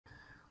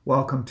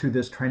Welcome to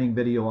this training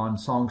video on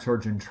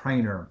SongSurgeon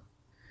Trainer.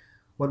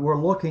 What we're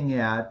looking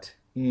at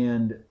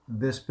in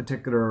this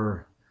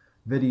particular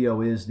video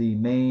is the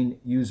main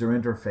user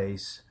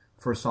interface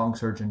for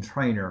SongSurgeon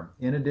Trainer.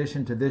 In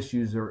addition to this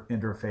user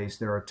interface,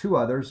 there are two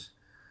others.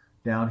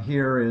 Down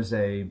here is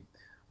a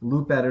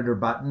loop editor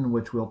button,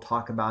 which we'll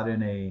talk about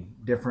in a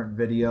different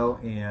video,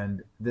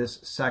 and this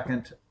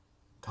second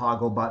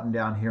toggle button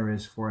down here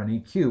is for an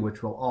EQ,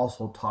 which we'll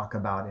also talk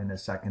about in a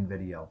second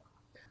video.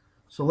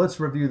 So let's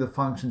review the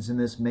functions in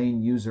this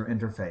main user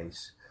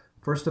interface.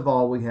 First of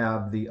all, we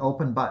have the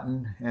open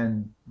button,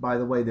 and by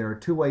the way, there are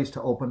two ways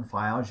to open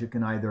files. You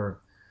can either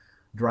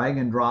drag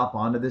and drop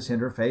onto this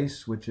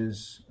interface, which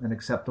is an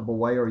acceptable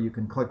way, or you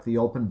can click the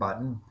open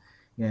button,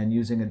 and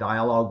using a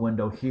dialog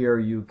window here,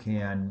 you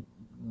can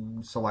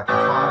select a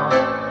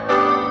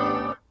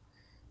file,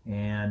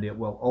 and it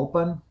will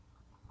open.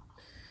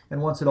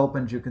 And once it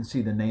opens, you can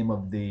see the name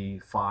of the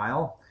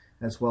file,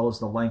 as well as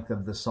the length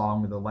of the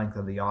song or the length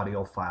of the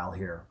audio file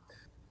here.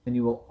 And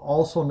you will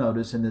also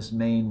notice in this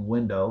main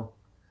window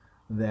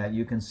that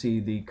you can see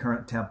the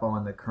current tempo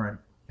and the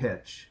current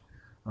pitch.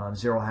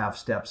 0 half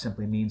step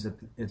simply means that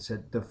it's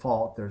at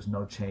default, there's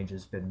no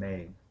changes been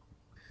made.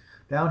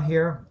 Down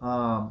here,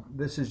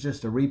 this is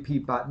just a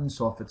repeat button,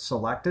 so if it's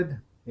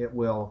selected, it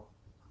will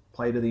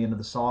play to the end of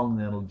the song, and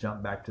then it'll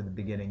jump back to the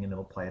beginning and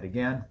it'll play it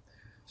again.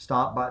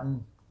 Stop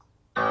button.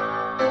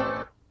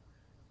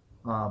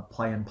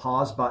 Play and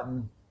pause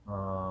button,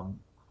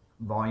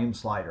 volume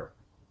slider.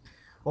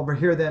 Over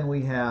here then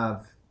we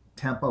have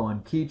tempo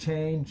and key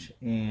change,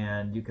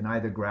 and you can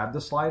either grab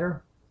the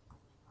slider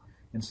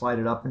and slide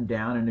it up and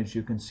down, and as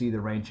you can see the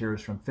range here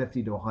is from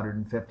 50 to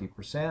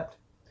 150%.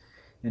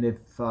 And if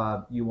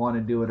you want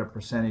to do it a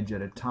percentage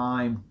at a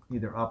time,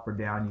 either up or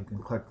down, you can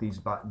click these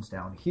buttons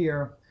down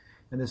here,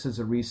 and this is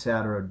a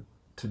reset or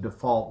to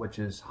default, which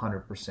is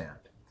 100%.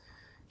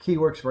 Key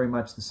works very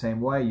much the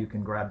same way. You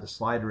can grab the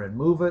slider and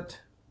move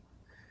it,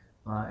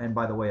 and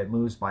by the way, it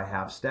moves by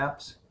half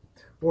steps.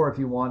 Or if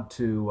you want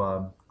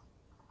to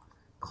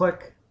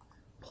click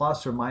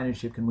plus or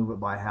minus, you can move it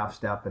by half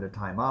step at a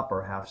time up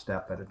or half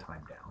step at a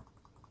time down.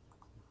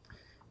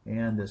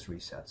 And this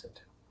resets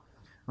it.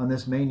 On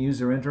this main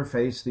user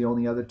interface, the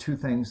only other two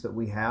things that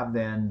we have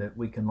then that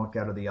we can look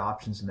at are the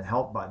options and the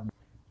help button.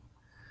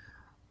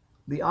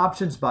 The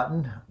options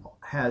button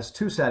has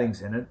two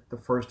settings in it. The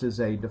first is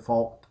a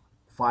default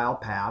file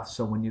path,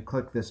 so when you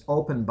click this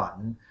open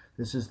button,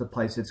 this is the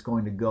place it's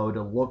going to go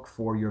to look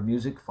for your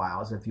music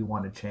files. If you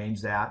want to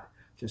change that,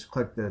 just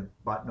click the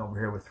button over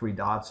here with three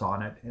dots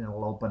on it, and it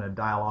will open a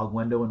dialog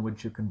window in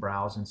which you can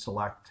browse and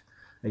select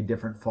a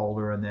different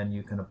folder, and then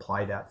you can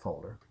apply that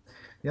folder.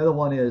 The other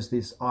one is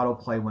this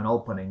autoplay when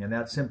opening, and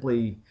that's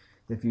simply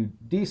if you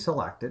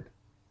deselect it,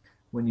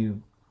 when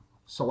you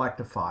select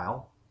a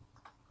file,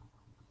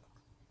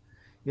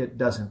 it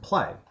doesn't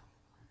play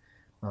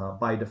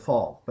by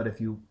default. But if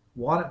you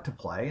want it to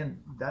play,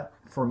 and that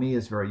for me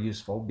is very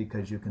useful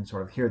because you can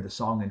sort of hear the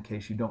song in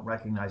case you don't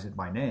recognize it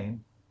by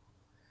name,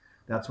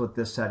 that's what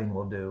this setting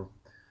will do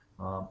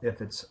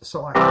if it's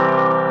selected.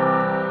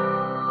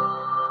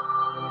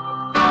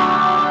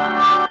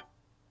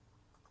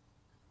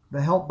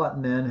 The help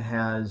button then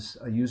has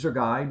a user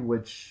guide,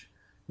 which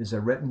is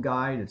a written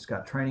guide. It's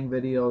got training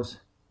videos,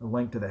 a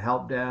link to the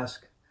help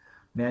desk,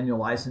 manual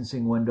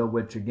licensing window,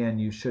 which again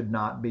you should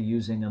not be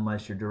using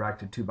unless you're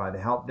directed to by the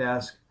help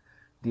desk.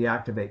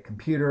 Deactivate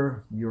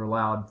computer. You're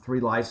allowed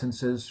 3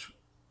 licenses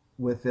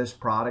with this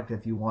product.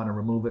 If you want to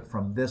remove it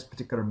from this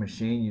particular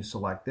machine, you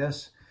select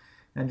this,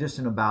 and just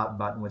an about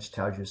button which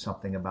tells you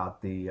something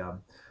about the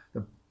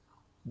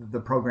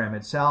program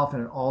itself,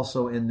 and it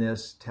also in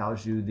this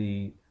tells you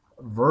the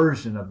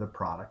version of the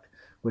product,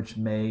 which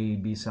may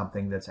be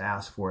something that's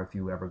asked for if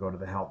you ever go to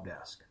the help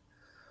desk.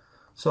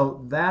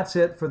 So that's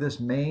it for this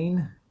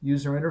main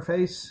user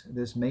interface,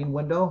 this main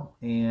window,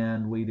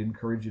 and we'd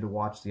encourage you to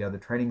watch the other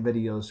training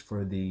videos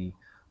for the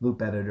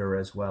loop editor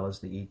as well as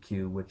the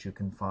EQ, which you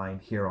can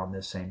find here on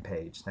this same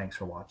page. Thanks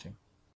for watching.